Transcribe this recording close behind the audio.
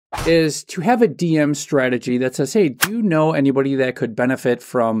is to have a DM strategy that says, hey, do you know anybody that could benefit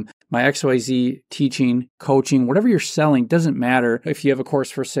from my XYZ teaching, coaching, whatever you're selling? Doesn't matter if you have a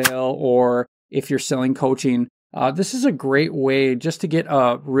course for sale or if you're selling coaching. This is a great way just to get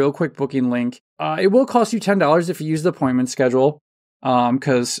a real quick booking link. It will cost you $10 if you use the appointment schedule.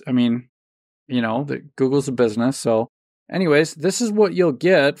 Because, Google's a business. So anyways, this is what you'll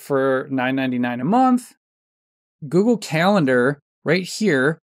get for $9.99 a month. Google Calendar right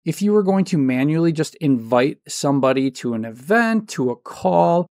here. If you were going to manually just invite somebody to an event, to a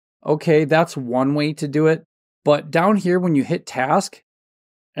call, okay, that's one way to do it. But down here, when you hit task,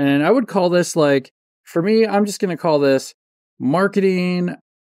 and I would call this for me, I'm just going to call this marketing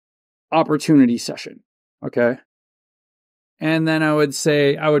opportunity session. Okay. And then I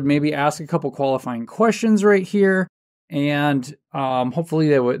would maybe ask a couple qualifying questions right here. And hopefully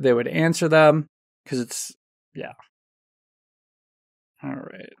they would answer them because yeah.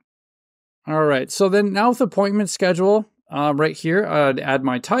 All right. So then now with appointment schedule, right here, I'd add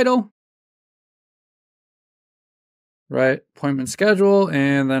my title. Right. Appointment schedule.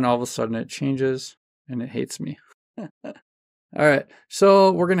 And then all of a sudden it changes and it hates me. All right.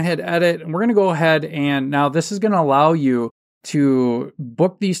 So we're going to hit edit and we're going to go ahead and now this is going to allow you to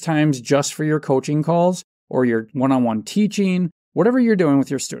book these times just for your coaching calls or your one-on-one teaching, whatever you're doing with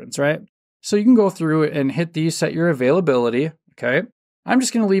your students, right? So you can go through and hit these, set your availability. Okay. I'm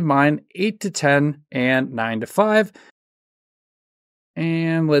just going to leave mine 8 to 10 and 9 to 5.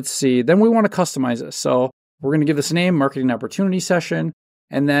 And let's see. Then we want to customize this. So we're going to give this a name, marketing opportunity session.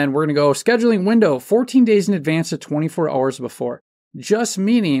 And then we're going to go scheduling window 14 days in advance to 24 hours before. Just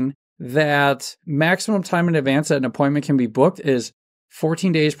meaning that maximum time in advance that an appointment can be booked is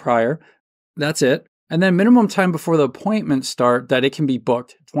 14 days prior. That's it. And then minimum time before the appointment start that it can be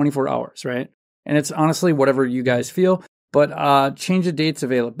booked, 24 hours, right? And it's honestly whatever you guys feel. But change the date's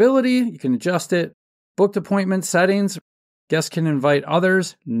availability. You can adjust it. Booked appointment settings. Guests can invite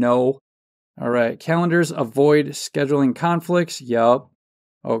others. No. All right. Calendars. Avoid scheduling conflicts. Yup.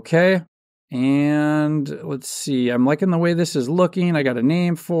 Okay. And let's see. I'm liking the way this is looking. I got a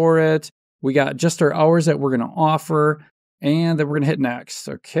name for it. We got just our hours that we're going to offer. And then we're going to hit next.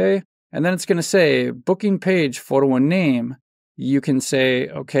 Okay. And then it's going to say booking page, photo and name. You can say,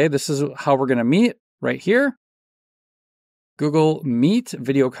 okay, this is how we're going to meet right here. Google Meet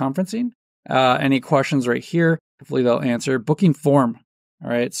video conferencing. Any questions right here? Hopefully they'll answer. Booking form. All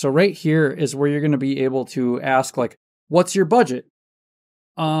right. So right here is where you're going to be able to ask what's your budget?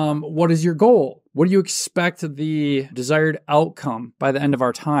 What is your goal? What do you expect the desired outcome by the end of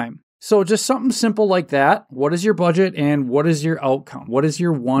our time? So just something simple like that. What is your budget and what is your outcome? What is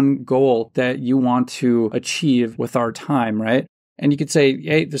your one goal that you want to achieve with our time, right? And you could say,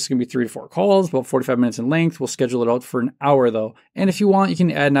 hey, this is going to be 3 to 4 calls, about 45 minutes in length. We'll schedule it out for an hour though. And if you want, you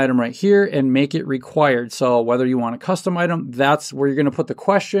can add an item right here and make it required. So whether you want a custom item, that's where you're going to put the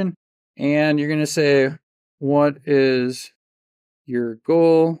question. And you're going to say, what is your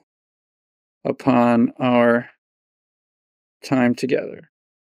goal upon our time together?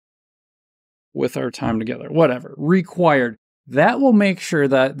 With our time together, whatever, required. That will make sure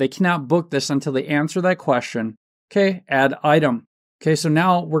that they cannot book this until they answer that question. Okay, add item. Okay, so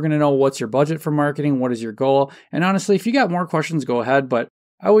now we're going to know what's your budget for marketing, what is your goal. And honestly, if you got more questions, go ahead. But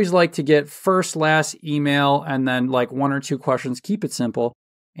I always like to get first, last email, and then 1 or 2 questions. Keep it simple.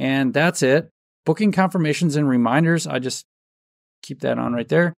 And that's it. Booking confirmations and reminders. I just keep that on right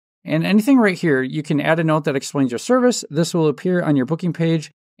there. And anything right here, you can add a note that explains your service. This will appear on your booking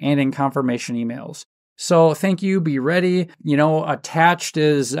page and in confirmation emails. So thank you, be ready. Attached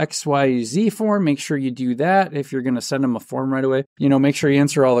is XYZ form. Make sure you do that if you're going to send them a form right away. Make sure you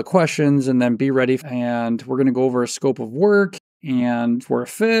answer all the questions and then be ready. And we're going to go over a scope of work and if we're a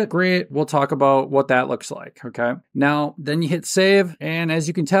fit, great. We'll talk about what that looks like. Okay. Now, then you hit save. And as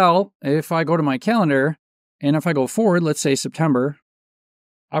you can tell, if I go to my calendar and if I go forward, let's say September,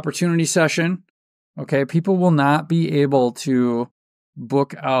 opportunity session. Okay. People will not be able to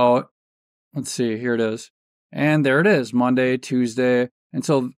book out. Let's see, here it is. And there it is, Monday, Tuesday. And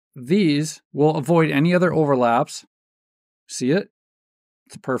so these will avoid any other overlaps. See it?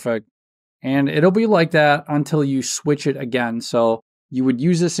 It's perfect. And it'll be like that until you switch it again. So you would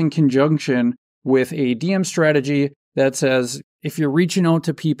use this in conjunction with a DM strategy that says, if you're reaching out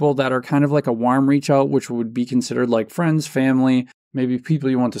to people that are kind of like a warm reach out, which would be considered like friends, family, maybe people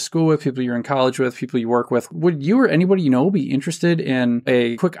you went to school with, people you're in college with, people you work with. Would you or anybody be interested in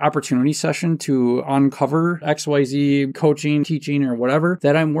a quick opportunity session to uncover XYZ coaching, teaching, or whatever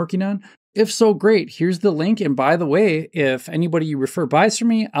that I'm working on? If so, great. Here's the link. And by the way, if anybody you refer buys from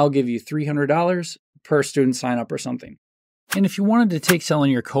me, I'll give you $300 per student sign up or something. And if you wanted to take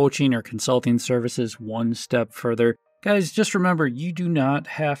selling your coaching or consulting services one step further, guys, just remember, you do not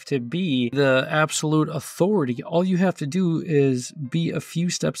have to be the absolute authority. All you have to do is be a few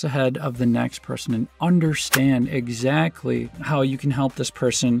steps ahead of the next person and understand exactly how you can help this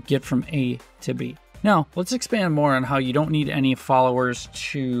person get from A to B. Now, let's expand more on how you don't need any followers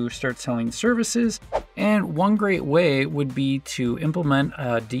to start selling services. And one great way would be to implement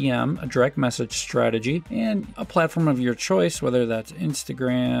a DM, a direct message strategy, and a platform of your choice, whether that's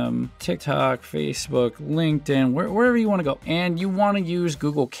Instagram, TikTok, Facebook, LinkedIn, wherever you want to go. And you want to use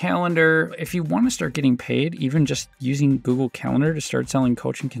Google Calendar. If you want to start getting paid, even just using Google Calendar to start selling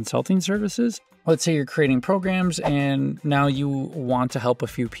coaching consulting services, let's say you're creating programs and now you want to help a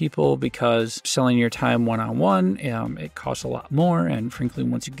few people because selling your time one-on-one, it costs a lot more. And frankly,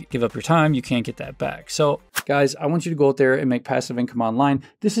 once you give up your time, you can't get that back. So guys, I want you to go out there and make passive income online.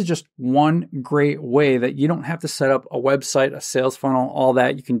 This is just one great way that you don't have to set up a website, a sales funnel, all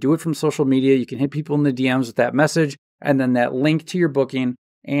that. You can do it from social media. You can hit people in the DMs with that message and then that link to your booking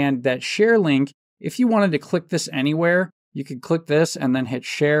and that share link. If you wanted to click this anywhere, you could click this and then hit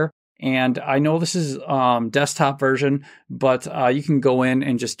share. And I know this is desktop version, but you can go in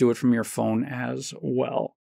and just do it from your phone as well.